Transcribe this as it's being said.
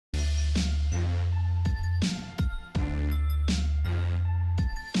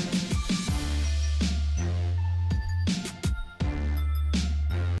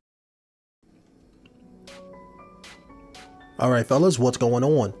Alright fellas, what's going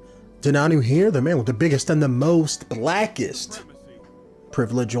on? Denonu here, the man with the biggest and the most blackest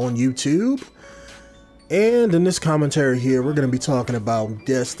privilege on YouTube. And in this commentary here, we're going to be talking about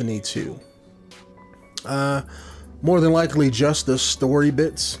Destiny 2. More than likely just the story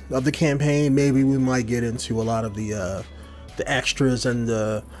bits of the campaign. Maybe we might get into a lot of the extras and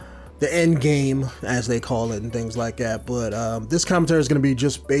the end game, as they call it, and things like that. But this commentary is going to be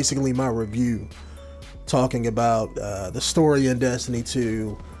just basically my review, talking about the story in Destiny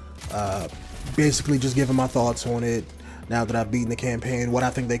 2, basically just giving my thoughts on it now that I've beaten the campaign, what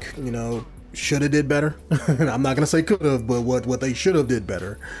I think they, should have did better. I'm not gonna say could have, but what they should have did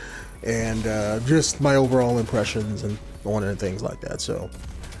better, and just my overall impressions and on it and things like that. So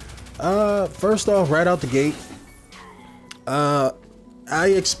first off, right out the gate, I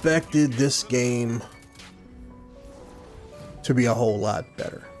expected this game to be a whole lot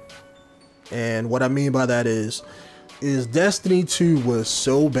better. And what I mean by that is Destiny 2 was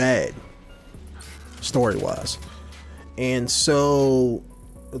so bad story-wise and so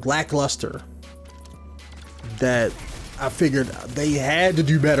lackluster that I figured they had to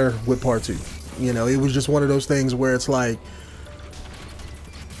do better with part 2. It was just one of those things where it's like,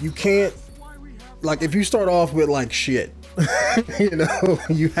 you can't, like, if you start off with like shit,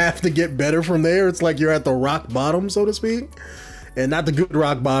 you have to get better from there. It's like you're at the rock bottom, so to speak. And not the good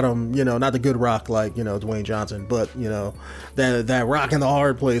rock bottom, not the good rock like, Dwayne Johnson, but, that rock in the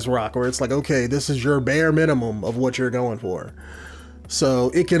hard place rock where it's like, okay, this is your bare minimum of what you're going for. So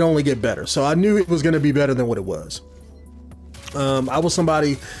it can only get better. So I knew it was going to be better than what it was. I was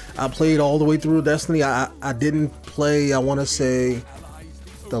somebody, I played all the way through Destiny. I didn't play, I want to say,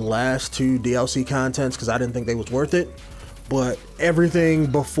 the last 2 DLC contents because I didn't think they was worth it. But everything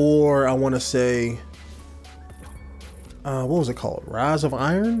before, I want to say, what was it called? Rise of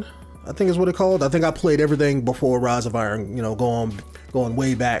Iron, I think is what it called. I think I played everything before Rise of Iron, going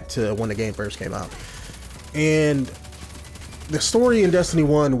way back to when the game first came out. And the story in Destiny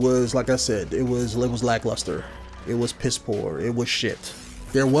 1 was, like I said, it was lackluster. It was piss poor. It was shit.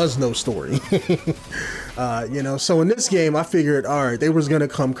 There was no story. So in this game, I figured, all right, they was going to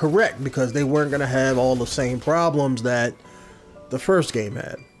come correct because they weren't going to have all the same problems that the first game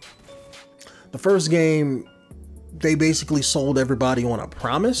had. The first game, they basically sold everybody on a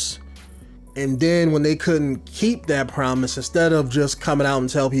promise, and then when they couldn't keep that promise, instead of just coming out and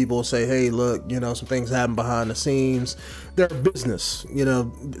tell people, say, hey, look, some things happen behind the scenes, their business,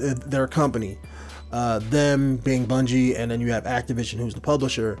 their company, them being Bungie, and then you have Activision, who's the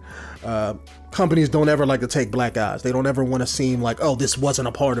publisher. Companies don't ever like to take black eyes. They don't ever want to seem like, oh, this wasn't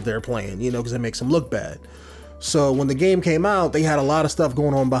a part of their plan, because it makes them look bad. So when the game came out, they had a lot of stuff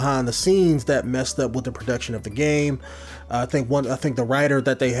going on behind the scenes that messed up with the production of the game. I think the writer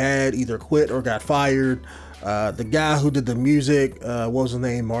that they had either quit or got fired. The guy who did the music, what was his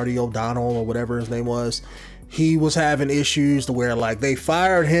name, Marty O'Donnell or whatever his name was, he was having issues to where like they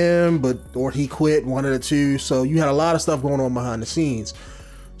fired him, or he quit, one of the two. So you had a lot of stuff going on behind the scenes.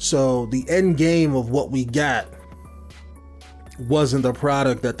 So the end game of what we got wasn't the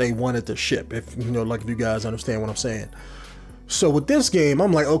product that they wanted to ship, if you guys understand what I'm saying. So with this game,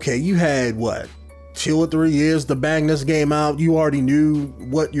 I'm like, okay, you had what, 2 or 3 years to bang this game out. You already knew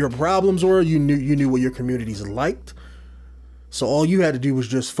what your problems were. You knew what your communities liked. So all you had to do was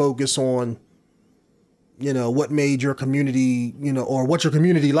just focus on, what made your community, or what your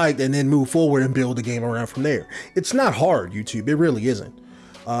community liked, and then move forward and build the game around from there. It's not hard, YouTube. It really isn't.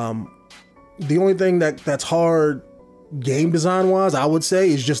 The only thing that's hard game design wise, I would say,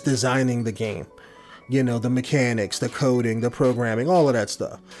 is just designing the game. The mechanics, the coding, the programming, all of that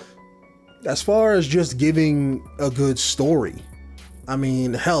stuff. As far as just giving a good story, I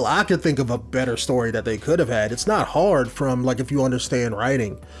mean, hell, I could think of a better story that they could have had. It's not hard from, like, if you understand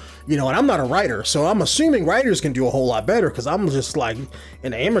writing, and I'm not a writer, so I'm assuming writers can do a whole lot better because I'm just like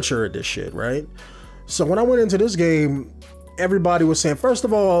an amateur at this shit, right? So when I went into this game, everybody was saying, first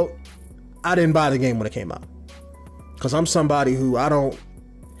of all, I didn't buy the game when it came out. Because I'm somebody who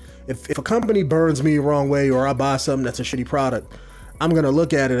if a company burns me the wrong way or I buy something that's a shitty product, I'm going to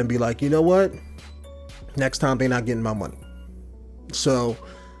look at it and be like, you know what? Next time they're not getting my money. So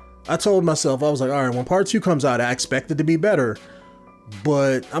I told myself, I was like, all right, when part 2 comes out, I expect it to be better,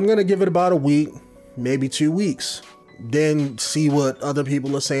 but I'm going to give it about a week, maybe 2 weeks, then see what other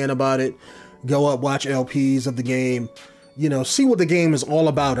people are saying about it, go up, watch LPs of the game, see what the game is all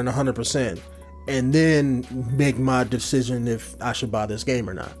about in 100%. And then make my decision if I should buy this game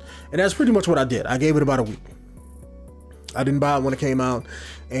or not. And that's pretty much what I did. I gave it about a week. I didn't buy it when it came out,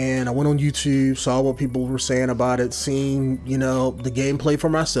 and I went on YouTube, saw what people were saying about it, seen, the gameplay for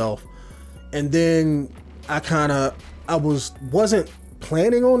myself. And then I wasn't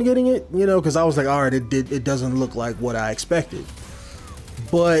planning on getting it, you know, because I was like, all right, it doesn't look like what I expected.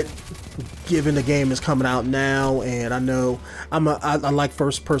 But given the game is coming out now, and I know I like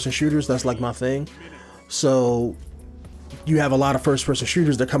first person shooters, that's like my thing. So you have a lot of first person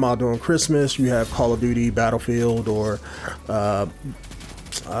shooters that come out during Christmas. You have Call of Duty, Battlefield, or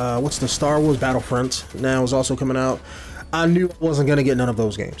what's the Star Wars Battlefront now is also coming out. I knew I wasn't gonna get none of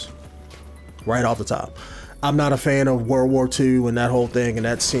those games right off the top. I'm not a fan of World War II and that whole thing, and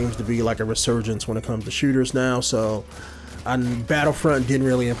that seems to be like a resurgence when it comes to shooters now. So Battlefront didn't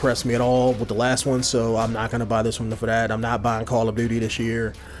really impress me at all with the last one, so I'm not gonna buy this one for that. I'm not buying Call of Duty this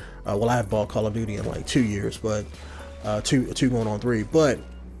year. Well, I have bought Call of Duty in like 2 years, but two going on 3. But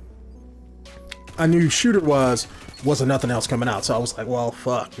I knew shooter-wise wasn't nothing else coming out, so I was like, well,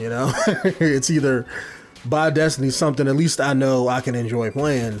 fuck, you know. It's either buy Destiny something at least I know I can enjoy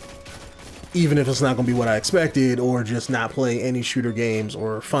playing, even if it's not going to be what I expected, or just not play any shooter games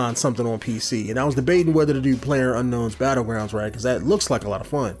or find something on PC. And I was debating whether to do PlayerUnknown's Battlegrounds, right, because that looks like a lot of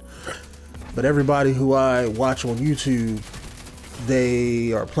fun. But everybody who I watch on YouTube,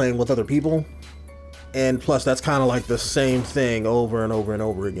 they are playing with other people, and plus that's kind of like the same thing over and over and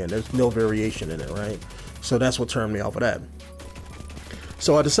over again. There's no variation in it, right? So that's what turned me off of that.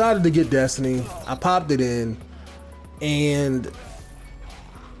 So I decided to get Destiny. I popped it in, and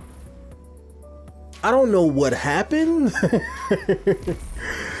I don't know what happened.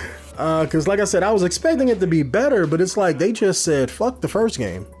 Because like I said, I was expecting it to be better, but it's like they just said, fuck the first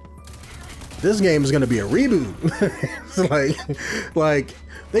game. This game is going to be a reboot. It's like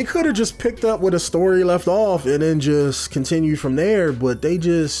they could have just picked up where the story left off and then just continued from there, but they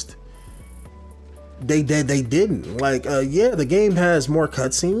didn't. Like, yeah, the game has more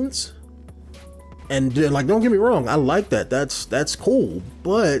cutscenes, and like, don't get me wrong, I like that. That's cool,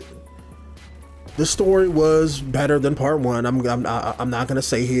 but the story was better than part 1. I'm not gonna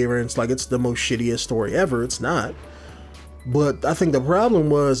say here it's like it's the most shittiest story ever. It's not. But I think the problem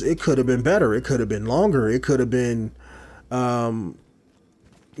was it could have been better. It could have been longer. It could have been,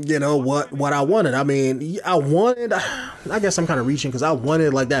 you know, what I wanted. I mean, I guess I'm kind of reaching because I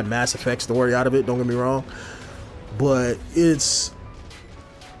wanted like that Mass Effect story out of it. Don't get me wrong. But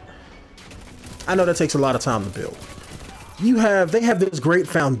I know that takes a lot of time to build. They have this great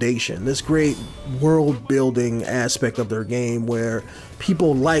foundation, this great world building aspect of their game where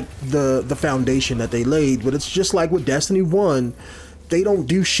people like the foundation that they laid, but it's just like with Destiny 1, they don't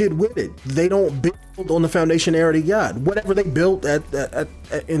do shit with it. They don't build on the foundation they already got. Whatever they built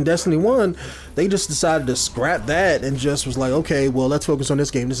in Destiny 1, they just decided to scrap that and just was like, okay, well, let's focus on this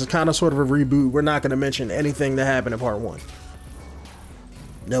game. This is kind of sort of a reboot. We're not going to mention anything that happened in part 1.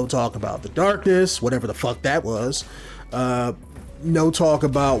 No talk about the darkness, whatever the fuck that was. No talk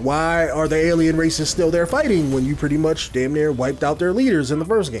about why are the alien races still there fighting when you pretty much damn near wiped out their leaders in the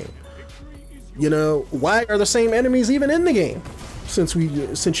first game. You know, why are the same enemies even in the game since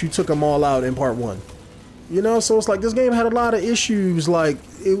you took them all out in part 1? You know, so it's like this game had a lot of issues. Like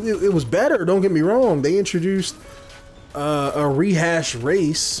it was better, don't get me wrong. They introduced a rehash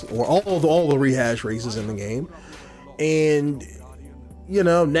race, or all the rehash races in the game, and you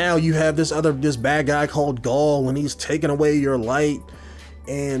know, now you have this bad guy called Gaul, and he's taking away your light,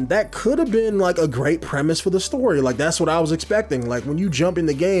 and that could have been like a great premise for the story. Like that's what I was expecting. Like when you jump in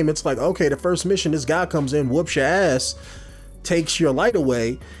the game, it's like, okay, the first mission, this guy comes in, whoops your ass, takes your light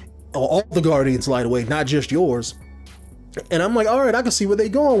away, or all the Guardians' light away, not just yours. And I'm like, all right, I can see where they're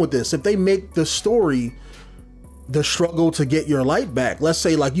going with this. If they make the story the struggle to get your light back, let's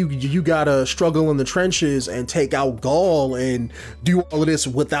say like you gotta struggle in the trenches and take out Gaul and do all of this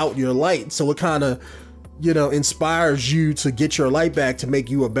without your light, so it kind of, you know, inspires you to get your light back, to make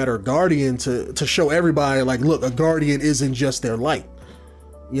you a better Guardian, to show everybody like, look, a Guardian isn't just their light.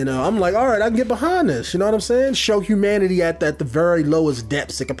 You know, I'm like, all right, I can get behind this. You know what I'm saying? Show humanity at the very lowest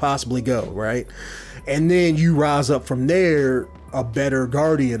depths it could possibly go, right? And then you rise up from there, a better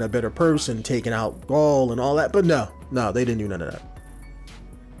Guardian, a better person, taking out Gaul and all that. But no, they didn't do none of that.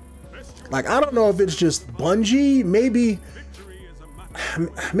 Like, I don't know if it's just Bungie. Maybe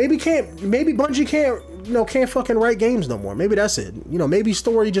Bungie can't fucking write games no more. Maybe that's it. You know, maybe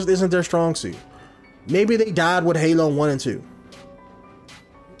story just isn't their strong suit. Maybe they died with Halo 1 and 2.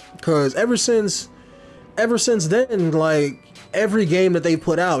 Because ever since then, like, every game that they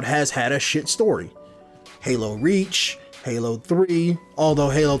put out has had a shit story. Halo Reach, Halo 3, although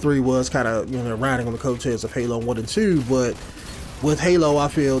Halo 3 was kind of, you know, riding on the coattails of Halo 1 and 2, but with Halo, I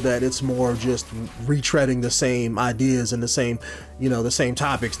feel that it's more just retreading the same ideas and the same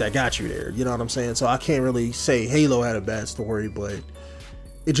topics that got you there. You know what I'm saying? So I can't really say Halo had a bad story, but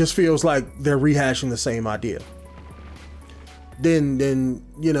it just feels like they're rehashing the same idea. then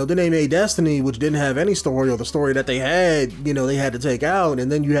you know, then they made Destiny, which didn't have any story, or the story that they had, you know, they had to take out.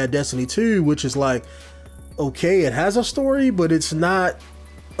 And then you had Destiny 2, which is like, okay, it has a story, but it's not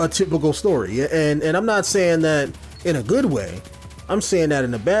a typical story. And I'm not saying that in a good way. I'm saying that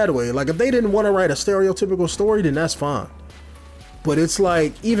in a bad way. Like, if they didn't want to write a stereotypical story, then that's fine. But it's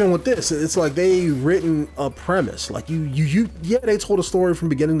like, even with this, it's like they written a premise. Like yeah, they told a story from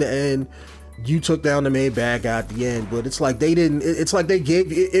beginning to end. You took down the main bad guy at the end, but it's like they didn't. It's like they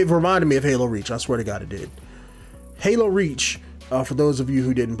gave. It reminded me of Halo Reach. I swear to God, it did. Halo Reach, for those of you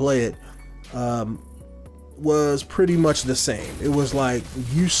who didn't play it, was pretty much the same. It was like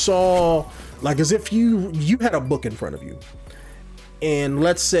you saw, like, as if you had a book in front of you, and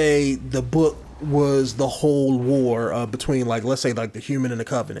let's say the book was the whole war between, like, let's say, like, the Human and the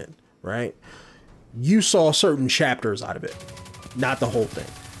Covenant, right? You saw certain chapters out of it, not the whole thing.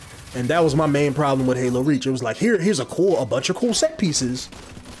 And that was my main problem with Halo Reach. It was like, here's a bunch of cool set pieces,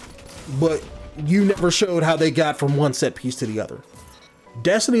 but you never showed how they got from one set piece to the other.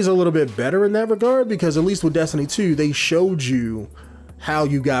 Destiny's a little bit better in that regard, because at least with Destiny 2, they showed you how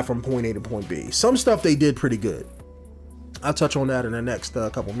you got from point A to point B. Some stuff they did pretty good. I'll touch on that in the next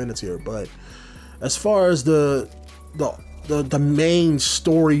couple minutes here. But as far as the main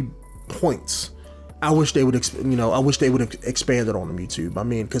story points, I wish they would, I wish they would have expanded on them, YouTube. I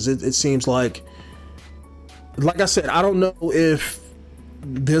mean, because it seems like I said, I don't know if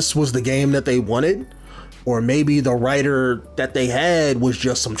this was the game that they wanted, or maybe the writer that they had was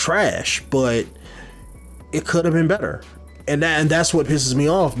just some trash, but it could have been better. And that's what pisses me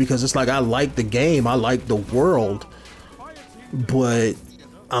off, because it's like, I like the game, I like the world, but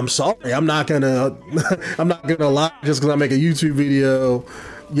I'm sorry, I'm not gonna lie just because I make a YouTube video,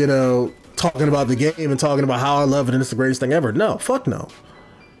 you know, talking about the game and talking about how I love it and it's the greatest thing ever. No, fuck no.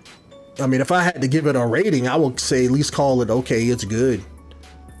 I mean, if I had to give it a rating, I would say at least call it okay, it's good.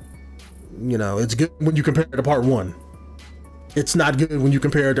 You know, it's good when you compare it to part 1. It's not good when you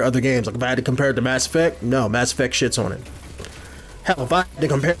compare it to other games. Like, if I had to compare it to Mass Effect, no, Mass Effect shits on it. Hell, if I had to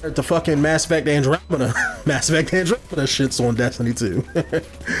compare it to fucking Mass Effect Andromeda, Mass Effect Andromeda shits on Destiny 2.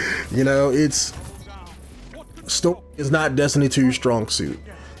 You know, it's... story is not Destiny 2's strong suit.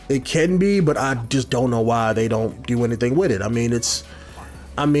 It can be, but I just don't know why they don't do anything with it. I mean,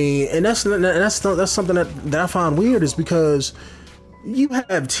 and that's something that I find weird, is because you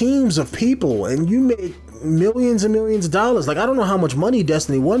have teams of people and you make millions and millions of dollars. Like, I don't know how much money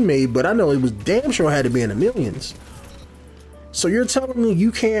Destiny 1 made, but I know it was damn sure had to be in the millions. So you're telling me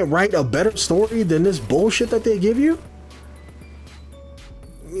you can't write a better story than this bullshit that they give you?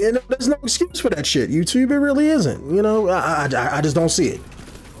 You know, there's no excuse for that shit, YouTube. It really isn't. You know, I just don't see it.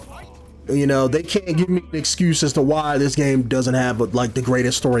 You know, they can't give me an excuse as to why this game doesn't have, like, the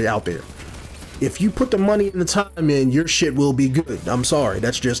greatest story out there. If you put the money and the time in, your shit will be good. I'm sorry.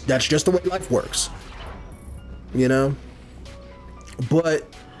 That's just the way life works. You know?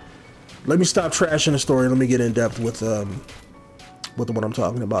 But let me stop trashing the story. Let me get in depth with what I'm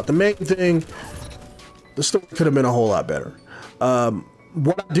talking about. The main thing, the story could have been a whole lot better.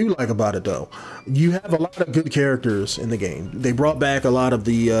 What I do like about it, though, you have a lot of good characters in the game. They brought back a lot of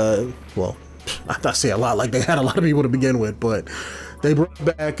the, well, I say a lot, like they had a lot of people to begin with, but they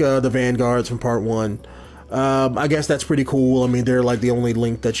brought back the Vanguards from part 1. I guess that's pretty cool. I mean, they're like the only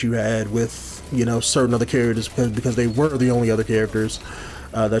link that you had with, you know, certain other characters, because they were the only other characters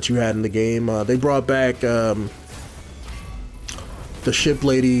that you had in the game. They brought back the ship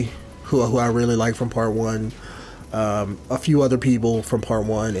lady, who I really like from part 1. A few other people from part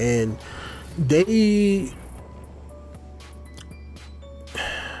 1, and it's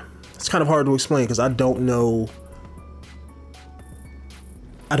kind of hard to explain because I don't know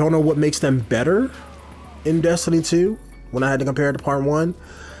what makes them better in Destiny 2 when I had to compare it to part 1.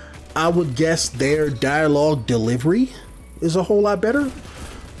 I would guess their dialogue delivery is a whole lot better.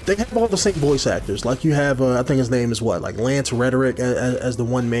 They have all the same voice actors. Like, you have, I think his name is what, like Lance Reddick as the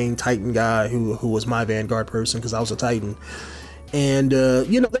one main Titan guy who was my Vanguard person, because I was a Titan. And,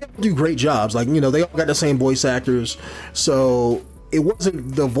 you know, they all do great jobs. Like, you know, they all got the same voice actors. So it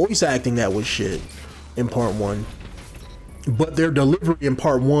wasn't the voice acting that was shit in part 1. But their delivery in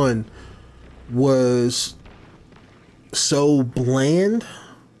part 1 was so bland.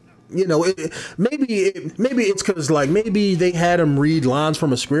 You know, maybe it's because, like, maybe they had him read lines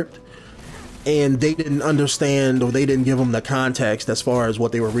from a script and they didn't understand, or they didn't give them the context as far as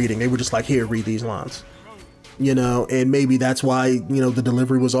what they were reading. They were just like, here, read these lines. You know, and maybe that's why, you know, the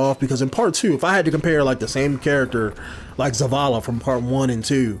delivery was off. Because in part 2, if I had to compare, like, the same character, like Zavala from part 1 and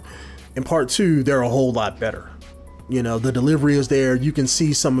 2, in part 2, they're a whole lot better. You know, the delivery is there. You can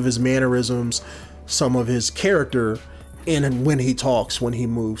see some of his mannerisms, some of his character, and when he talks, when he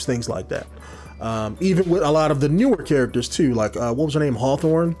moves, things like that. Even with a lot of the newer characters too, like what was her name,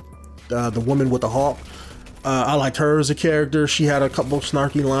 Hawthorne, the woman with the hawk. I liked her as a character. She had a couple of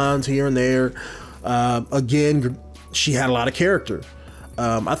snarky lines here and there. Again, she had a lot of character.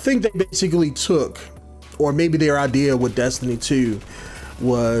 I think they basically took, or maybe their idea with Destiny 2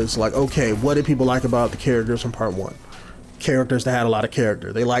 was like, okay, what did people like about the characters from part 1? Characters that had a lot of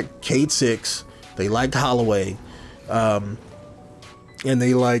character. They liked Cade Six, they liked Holloway, and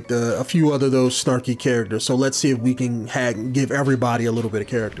they liked a few other those snarky characters. So let's see if we can give everybody a little bit of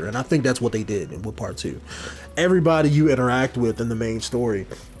character. And I think that's what they did with part 2. Everybody you interact with in the main story,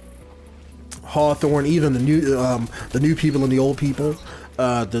 Hawthorne, even the new people and the old people.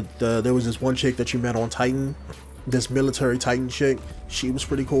 There was this one chick that you met on Titan, this military Titan chick. She was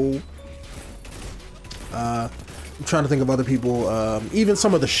pretty cool. I'm trying to think of other people. Even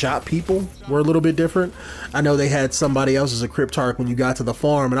some of the shop people were a little bit different. I know they had somebody else as a Cryptarch when you got to the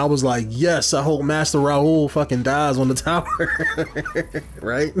farm, and I was like, yes, I hope Master Raoul fucking dies on the tower.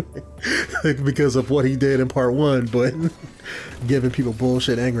 Right? Because of what he did in part 1, but giving people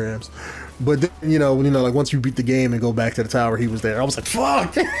bullshit engrams. But then, like once you beat the game and go back to the tower, he was there. I was like,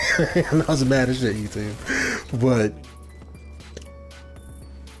 fuck! And I was mad as shit, YouTube.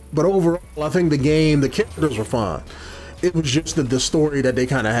 But overall, I think the characters were fine. It was just that the story that they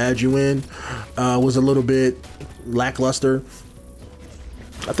kind of had you in was a little bit lackluster.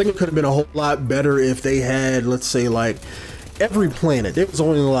 I think it could have been a whole lot better if they had, let's say, like, every planet. There was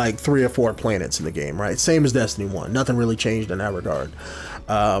only like 3 or 4 planets in the game, right? Same as Destiny 1. Nothing really changed in that regard.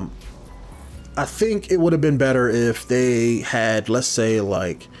 I think it would have been better if they had, let's say,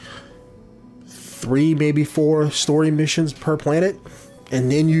 like 3, maybe 4 story missions per planet, and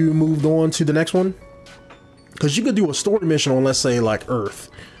then you moved on to the next one. Because you could do a story mission on, let's say, like Earth,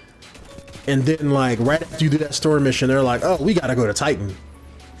 and then like right after you do that story mission, they're like, oh, we gotta go to Titan.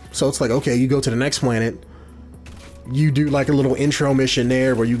 So it's like, okay, you go to the next planet, you do like a little intro mission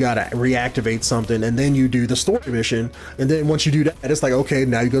there where you gotta reactivate something, and then you do the story mission, and then once you do that, it's like, okay,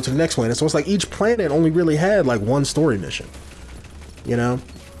 now you go to the next planet. So it's like each planet only really had like 1 story mission,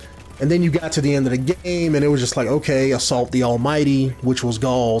 and then you got to the end of the game, and it was just like, okay, Assault the Almighty, which was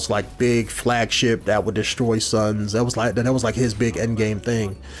Gaul's like big flagship that would destroy suns. That was like his big end game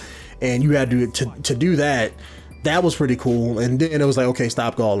thing, and you had to do that. That was pretty cool. And then it was like, okay,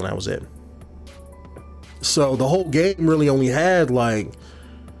 stop Gaul, and that was it. So the whole game really only had like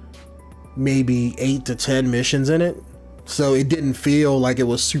maybe 8 to 10 missions in it, so it didn't feel like it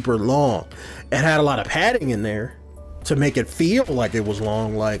was super long. It had a lot of padding in there to make it feel like it was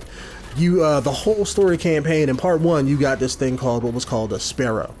long. Like the whole story campaign in part 1, you got this thing called what was called a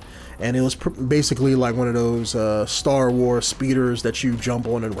Sparrow, and it was basically like one of those Star Wars speeders that you jump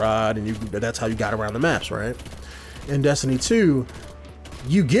on and ride, and that's how you got around the maps, right? In Destiny 2,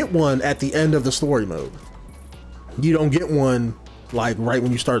 you get one at the end of the story mode. You don't get one like right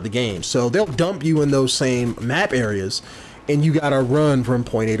when you start the game. So they'll dump you in those same map areas, and you gotta run from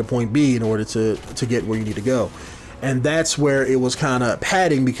point A to point B in order to get where you need to go. And that's where it was kind of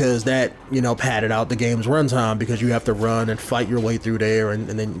padding, because that, padded out the game's runtime, because you have to run and fight your way through there and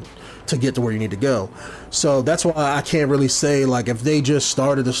then to get to where you need to go. So that's why I can't really say, like, if they just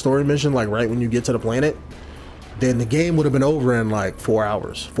started the story mission like right when you get to the planet, then the game would have been over in like 4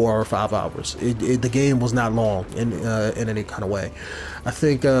 hours, 4 or 5 hours. The game was not long in any kind of way. I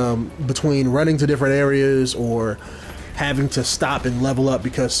think between running to different areas or having to stop and level up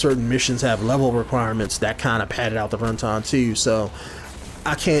because certain missions have level requirements, that kind of padded out the runtime too. So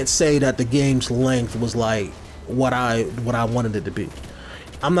I can't say that the game's length was like what I wanted it to be.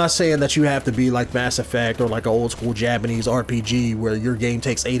 I'm not saying that you have to be like Mass Effect or like an old school Japanese RPG where your game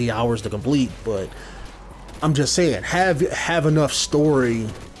takes 80 hours to complete, but I'm just saying have enough story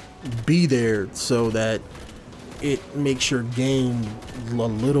be there so that it makes your game a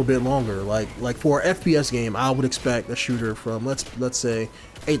little bit longer. Like for an FPS game, I would expect a shooter from let's say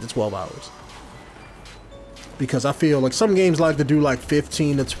 8 to 12 hours, because I feel like some games like to do like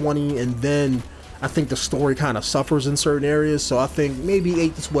 15 to 20, and then I think the story kind of suffers in certain areas. So I think maybe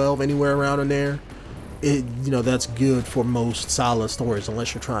 8 to 12, anywhere around in there, that's good for most solid stories,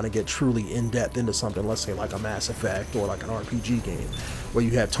 unless you're trying to get truly in-depth into something, let's say like a Mass Effect or like an RPG game where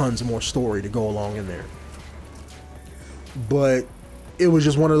you have tons more story to go along in there. But it was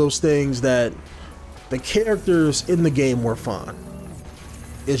just one of those things that the characters in the game were fine.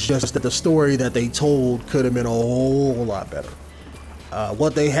 It's just that the story that they told could have been a whole lot better.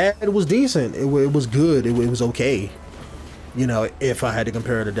 What they had was decent. It was good. It was okay. If I had to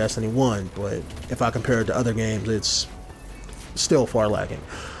compare it to Destiny 1, but if I compare it to other games, it's still far lacking.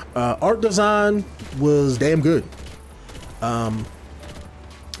 Art design was damn good.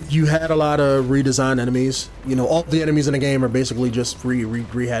 You had a lot of redesigned enemies. You know, all the enemies in the game are basically just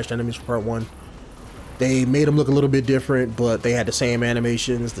rehashed enemies from part 1. They made them look a little bit different, but they had the same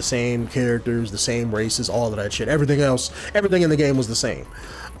animations, the same characters, the same races, all of that shit. Everything else, everything in the game was the same.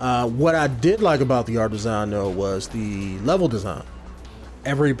 What I did like about the art design, though, was the level design.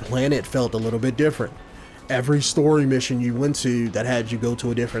 Every planet felt a little bit different. Every story mission you went to that had you go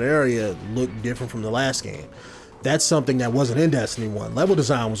to a different area looked different from the last game. That's something that wasn't in Destiny 1. Level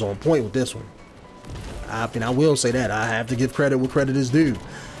design was on point with this one. I mean, I will say that. I have to give credit where credit is due.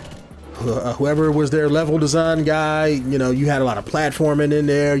 Whoever was their level design guy, you know, you had a lot of platforming in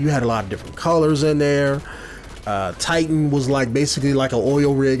there. You had a lot of different colors in there. Titan was like basically like an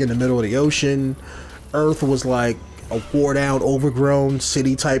oil rig in the middle of the ocean. Earth was like a wore down, overgrown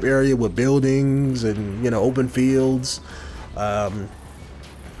city type area with buildings and, you know, open fields.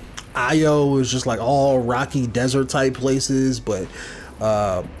 Io was just like all rocky desert type places, but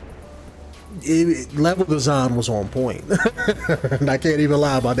level design was on point. And I can't even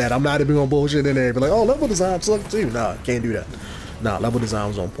lie about that. I'm not even gonna bullshit in there, but like, oh, level design sucked too. Nah, can't do that. Nah, level design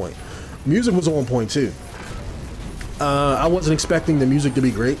was on point. Music was on point too. I wasn't expecting the music to be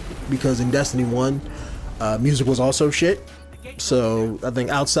great because in Destiny 1, music was also shit. So I think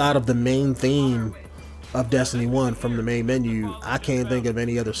outside of the main theme of Destiny 1 from the main menu, I can't think of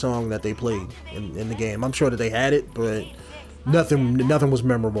any other song that they played in the game. I'm sure that they had it, but nothing was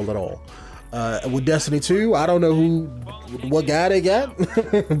memorable at all. With Destiny 2, I don't know what guy they got,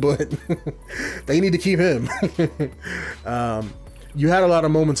 but they need to keep him. You had a lot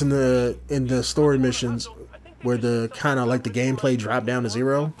of moments in the story missions where the kind of like the gameplay dropped down to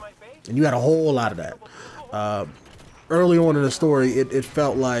 0, and you had a whole lot of that. Early on in the story, it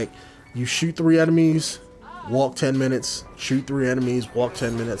felt like you shoot 3 enemies, walk 10 minutes, shoot 3 enemies, walk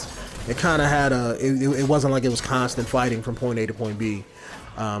 10 minutes. It kind of had it wasn't like it was constant fighting from point A to point B.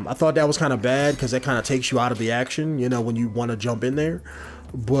 I thought that was kind of bad because that kind of takes you out of the action, you know, when you want to jump in there.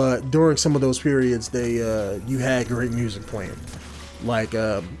 But during some of those periods, you had great music playing. Like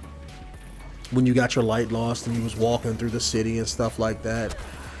when you got your light lost and you was walking through the city and stuff like that.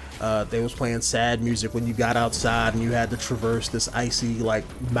 They was playing sad music when you got outside and you had to traverse this icy like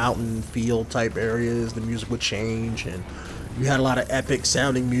mountain field type areas. The music would change, and you had a lot of epic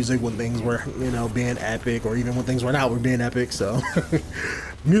sounding music when things were, you know, being epic, or even when things were not, were being epic. So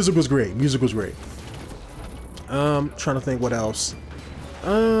music was great. Music was great. Trying to think what else.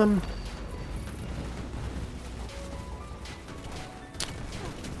 I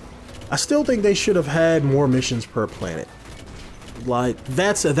still think they should have had more missions per planet. Like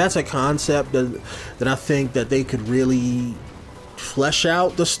that's a concept that I think that they could really flesh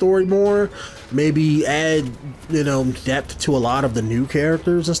out the story more, maybe add, you know, depth to a lot of the new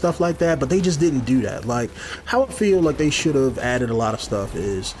characters and stuff like that, but they just didn't do that. Like how I feel like they should have added a lot of stuff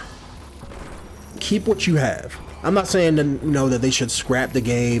is keep what you have. I'm not saying that, you know, that they should scrap the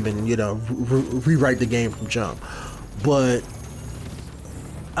game and, you know, rewrite the game from jump, but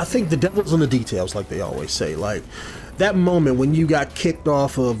I think the devil's in the details, like they always say. Like that moment when you got kicked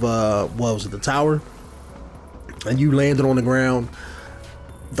off of what was it, the tower, and you landed on the ground,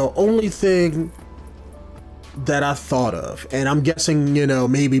 the only thing that I thought of, and I'm guessing, you know,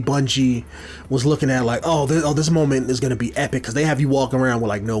 maybe Bungie was looking at like, this moment is gonna be epic because they have you walking around with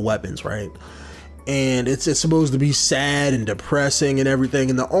like no weapons, right? And it's supposed to be sad and depressing and everything,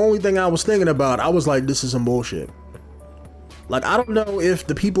 and the only thing I was thinking about, I was like, this is some bullshit. Like, I don't know if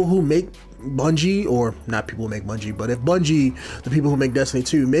the people who make Bungie, or not people who make Bungie, but if Bungie, the people who make Destiny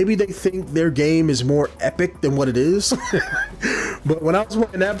 2, maybe they think their game is more epic than what it is. But when I was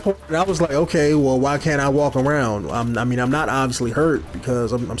playing that point, I was like, okay, well, why can't I walk around? I mean, I'm not obviously hurt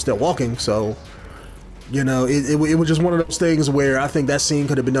because I'm still walking, so, you know, it was just one of those things where I think that scene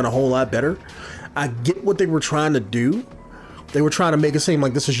could have been done a whole lot better. I get what they were trying to do. They were trying to make it seem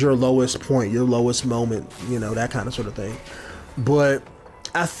like this is your lowest point, your lowest moment, you know, that kind of sort of thing. But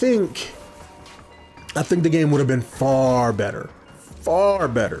I think the game would have been far better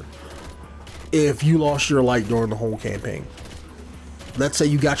if you lost your light during the whole campaign. Let's say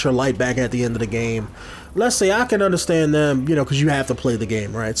you got your light back at the end of the game. Let's say I can understand them, you know, because you have to play the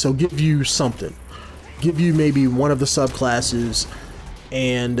game, right? So give you something. Give you maybe one of the subclasses,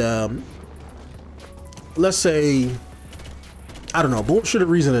 and let's say, I don't know, bullshit a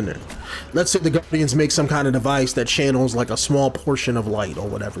reason in there. Let's say the Guardians make some kind of device that channels like a small portion of light or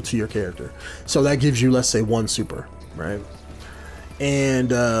whatever to your character. So that gives you, let's say, 1 super, right?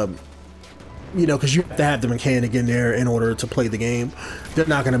 And, you know, because you have to have the mechanic in there in order to play the game. They're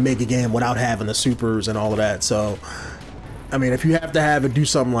not going to make a game without having the supers and all of that. So I mean, if you have to have it, do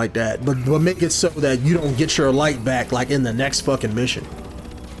something like that, but make it so that you don't get your light back like in the next fucking mission.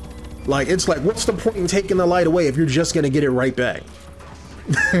 Like, it's like, what's the point in taking the light away if you're just gonna get it right back?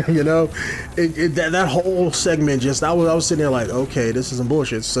 You know, that whole segment just, I was sitting there like, okay, this is some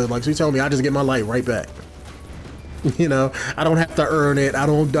bullshit. So like, so you telling me I just get my light right back? You know, I don't have to earn it. I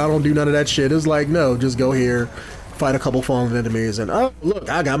don't do none of that shit. It's like, no, just go here, fight a couple fallen enemies, and oh look,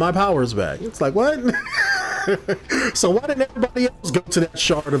 I got my powers back. It's like, what? So why didn't everybody else go to that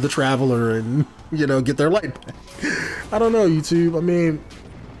shard of the Traveler and, you know, get their light back? I don't know, YouTube. I mean,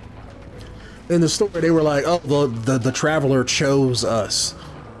 in the story they were like, oh, the Traveler chose us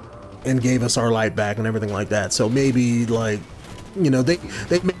and gave us our light back and everything like that. So maybe, like, you know, they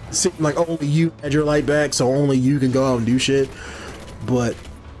made it seem like only you had your light back, so only you can go out and do shit. But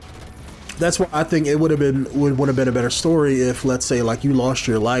that's why I think it would have been a better story if, let's say, like, you lost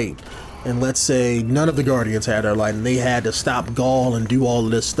your light, and let's say none of the Guardians had their light, and they had to stop Gaul and do all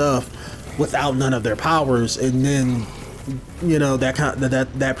of this stuff without none of their powers, and then, you know,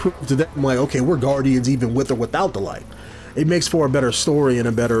 that proved to them, like, okay, we're Guardians even with or without the light. It makes for a better story and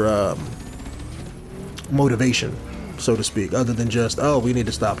a better motivation, so to speak, other than just, oh, we need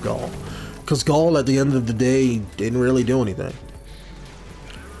to stop Gaul. Because Gaul, at the end of the day, didn't really do anything.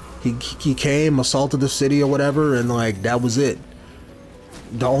 He came, assaulted the city or whatever, and, like, that was it.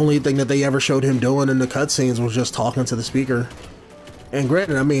 The only thing that they ever showed him doing in the cutscenes was just talking to the speaker. And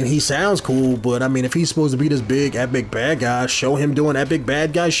granted, I mean, he sounds cool, but I mean, if he's supposed to be this big, epic bad guy, show him doing epic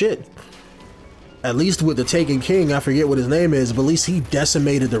bad guy shit. At least with the Taken King, I forget what his name is, but at least he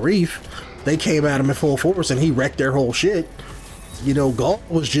decimated the reef. They came at him in full force and he wrecked their whole shit. You know, Gaul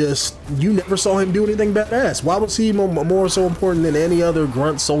was just, you never saw him do anything badass. Why was he more so important than any other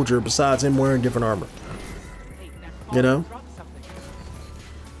grunt soldier besides him wearing different armor? You know?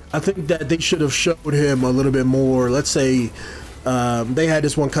 I think that they should have showed him a little bit more. Let's say they had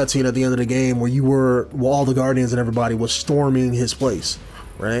this one cutscene at the end of the game where all the Guardians and everybody was storming his place,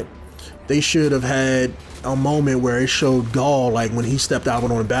 right? They should have had a moment where it showed Gaul, like when he stepped out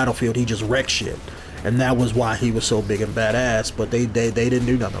on the battlefield, he just wrecked shit, and that was why he was so big and badass. But they didn't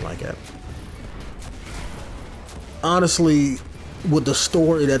do nothing like that. Honestly, with the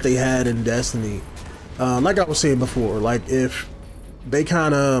story that they had in Destiny, like I was saying before, like if they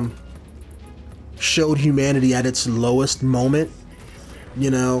kind of showed humanity at its lowest moment,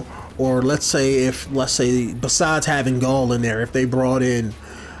 you know, or let's say besides having Gaul in there, if they brought in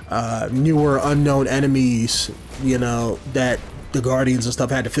newer unknown enemies, you know, that the Guardians and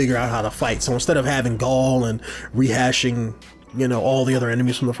stuff had to figure out how to fight. So instead of having Gaul and rehashing, you know, all the other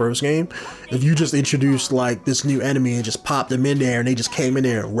enemies from the first game, if you just introduced like this new enemy and just popped them in there and they just came in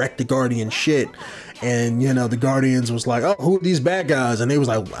there and wrecked the Guardian shit, and you know the Guardians was like, oh, who are these bad guys? And they was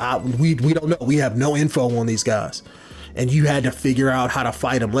like, we don't know, we have no info on these guys, and you had to figure out how to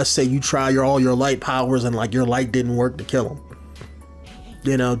fight them. Let's say you try all your light powers and like your light didn't work to kill them,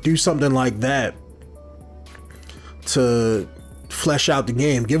 you know, do something like that to flesh out the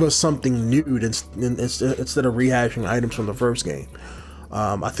game. Give us something new instead of rehashing items from the first game.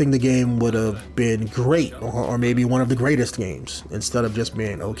 I think the game would have been great, or maybe one of the greatest games, instead of just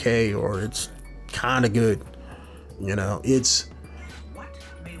being okay or it's kind of good. You know, it's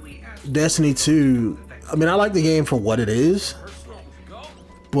Destiny 2. I mean, I like the game for what it is,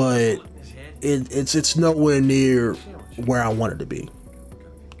 but it's nowhere near where I want it to be.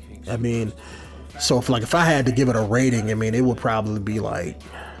 I mean, so if I had to give it a rating, I mean, it would probably be like,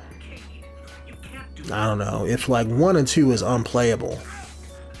 I don't know, if like 1 and 2 is unplayable,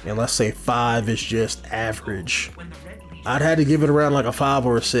 and let's say 5 is just average, I'd have to give it around like a 5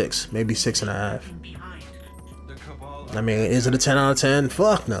 or a 6, maybe 6.5. I mean, is it a 10 out of 10?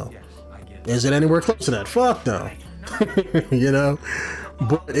 Fuck no. Is it anywhere close to that? Fuck no. You know,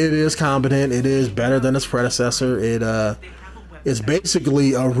 but it is competent. It is better than its predecessor. It's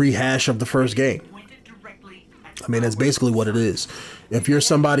basically a rehash of the first game. I mean, that's basically what it is. If you're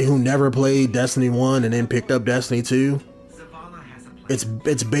somebody who never played Destiny 1 and then picked up Destiny 2,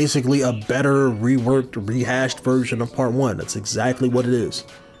 it's basically a better, reworked, rehashed version of Part 1. That's exactly what it is.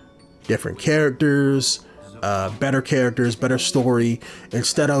 Different characters, better story.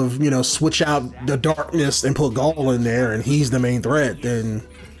 Instead of, you know, switch out the darkness and put Gaul in there and he's the main threat, then,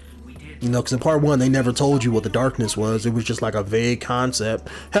 you know, because in Part 1 they never told you what the darkness was. It was just like a vague concept.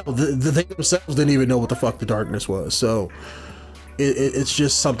 Hell, they themselves didn't even know what the fuck the darkness was. So it's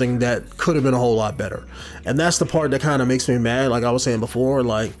just something that could have been a whole lot better. And that's the part that kind of makes me mad. Like I was saying before,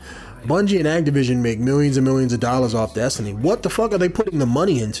 like Bungie and Activision make millions and millions of dollars off Destiny. What the fuck are they putting the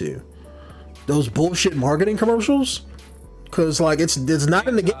money into? Those bullshit marketing commercials? Cause like it's not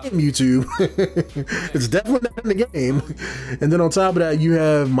in the game, YouTube. It's definitely not in the game. And then on top of that, you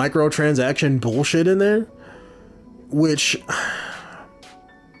have microtransaction bullshit in there, which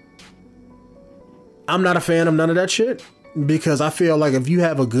I'm not a fan of none of that shit, because I feel like if you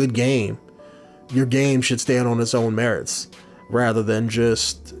have a good game, your game should stand on its own merits rather than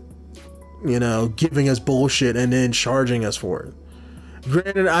just, you know, giving us bullshit and then charging us for it.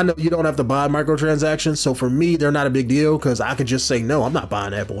 Granted, I know you don't have to buy microtransactions, so for me, they're not a big deal, because I could just say, no, I'm not buying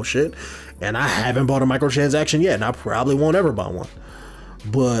that bullshit. And I haven't bought a microtransaction yet, and I probably won't ever buy one.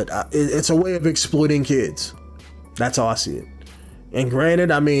 But it's a way of exploiting kids. That's how I see it. And granted,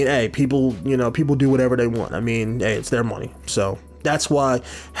 I mean, hey, people, you know, people do whatever they want. I mean, hey, it's their money. So that's why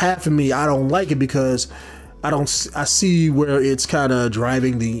half of me, I don't like it, because I see where it's kind of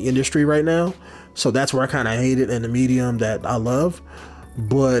driving the industry right now. So that's where I kind of hate it in the medium that I love.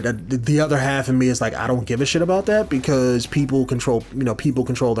 But the other half of me is like, I don't give a shit about that, because people control, you know, people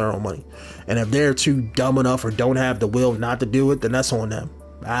control their own money. And if they're too dumb enough or don't have the will not to do it, then that's on them.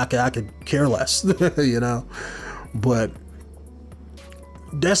 I could care less, you know. But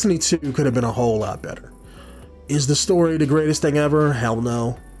Destiny 2 could have been a whole lot better. Is the story the greatest thing ever? Hell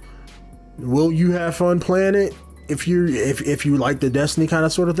no. Will you have fun playing it? If you like the Destiny kind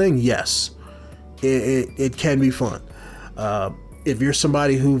of sort of thing, yes. It can be fun. If you're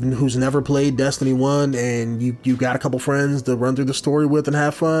somebody who's never played Destiny 1 and you got a couple friends to run through the story with and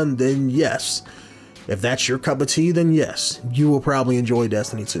have fun, then yes. If that's your cup of tea, then yes, you will probably enjoy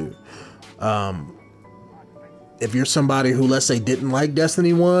Destiny 2. If you're somebody who, let's say, didn't like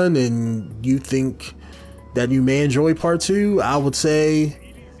Destiny 1 and you think that you may enjoy Part 2, I would say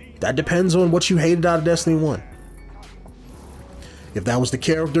that depends on what you hated out of Destiny 1. If that was the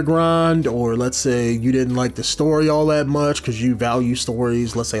character grind, or let's say you didn't like the story all that much because you value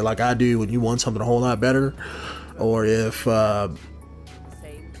stories, let's say like I do, and you want something a whole lot better, or if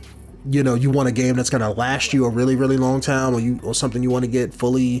you know, you want a game that's gonna last you a really, really long time, or something you want to get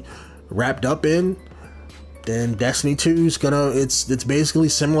fully wrapped up in, then Destiny 2 is it's basically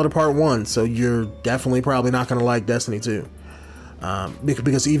similar to Part 1, so you're definitely probably not gonna like Destiny 2.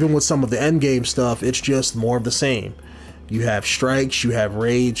 Because even with some of the end game stuff, it's just more of the same. You have strikes, you have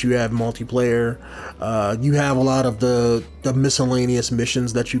raids, you have multiplayer, you have a lot of the miscellaneous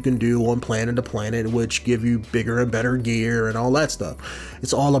missions that you can do on planet to planet, which give you bigger and better gear and all that stuff.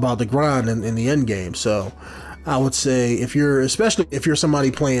 It's all about the grind in the end game. So I would say especially if you're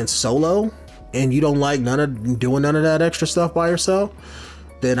somebody playing solo and you don't like doing none of that extra stuff by yourself,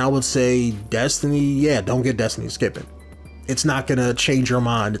 then I would say Destiny, yeah, don't get Destiny, skip it. It's not gonna change your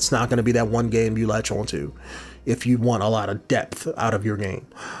mind. It's not gonna be that one game you latch onto if you want a lot of depth out of your game.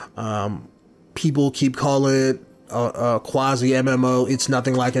 People keep calling it a quasi MMO. It's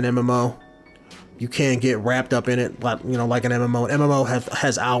nothing like an MMO. You can't get wrapped up in it like, you know, like an MMO. An MMO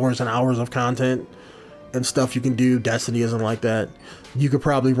has hours and hours of content and stuff you can do. Destiny isn't like that. You could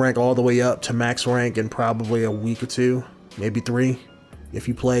probably rank all the way up to max rank in probably a week or two, maybe 3, if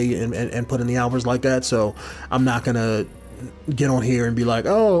you play and put in the hours like that. So I'm not gonna get on here and be like,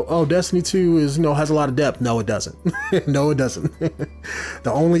 oh, Destiny 2 is, you know, has a lot of depth. No, it doesn't. No, it doesn't.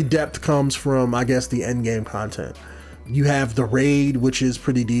 The only depth comes from, I guess, the end game content. You have the raid, which is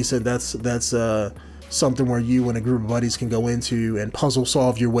pretty decent. That's something where you and a group of buddies can go into and puzzle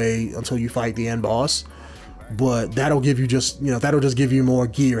solve your way until you fight the end boss. But that'll give you that'll just give you more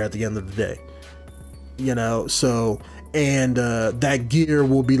gear at the end of the day. You know, so, and that gear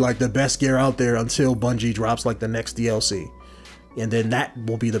will be like the best gear out there until Bungie drops like the next DLC, and then that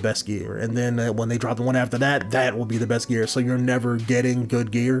will be the best gear, and then when they drop the one after that, that will be the best gear. So you're never getting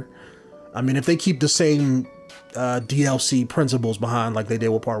good gear. I mean, if they keep the same DLC principles behind like they did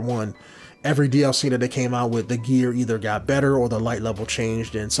with Part 1, every DLC that they came out with, the gear either got better or the light level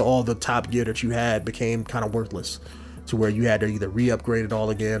changed, and so all the top gear that you had became kind of worthless, to where you had to either re-upgrade it all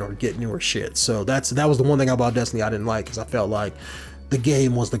again or get newer shit. So that was the one thing about Destiny I didn't like, because I felt like the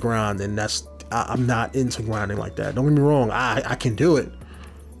game was the grind, and I'm not into grinding like that. Don't get me wrong, I can do it,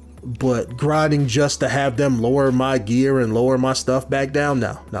 but grinding just to have them lower my gear and lower my stuff back down,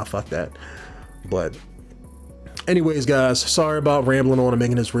 no, fuck that. But anyways, guys, sorry about rambling on and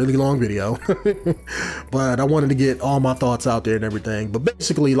making this really long video, but I wanted to get all my thoughts out there and everything. But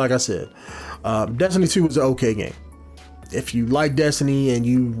basically, like I said, Destiny 2 was an okay game. If you like Destiny and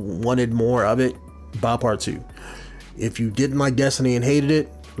you wanted more of it, buy Part 2. If you didn't like Destiny and hated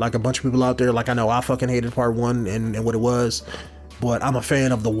it, like a bunch of people out there, like I know I fucking hated Part 1 and what it was, but I'm a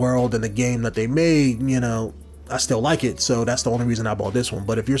fan of the world and the game that they made, you know, I still like it, so that's the only reason I bought this one.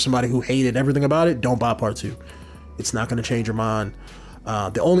 But if you're somebody who hated everything about it, don't buy Part 2. It's not going to change your mind.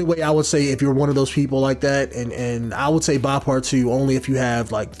 The only way I would say, if you're one of those people like that, and I would say buy part 2 only if you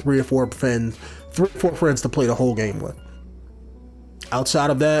have like 3 or 4 friends to play the whole game with. Outside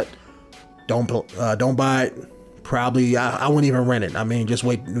of that, don't buy it. Probably I wouldn't even rent it. I mean, just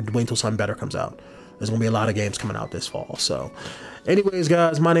wait until something better comes out. There's gonna be a lot of games coming out this fall. So anyways,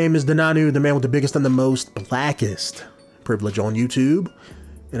 guys, my name is Denonu, the man with the biggest and the most blackest privilege on YouTube,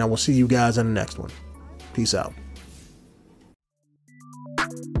 and I will see you guys in the next one. Peace out.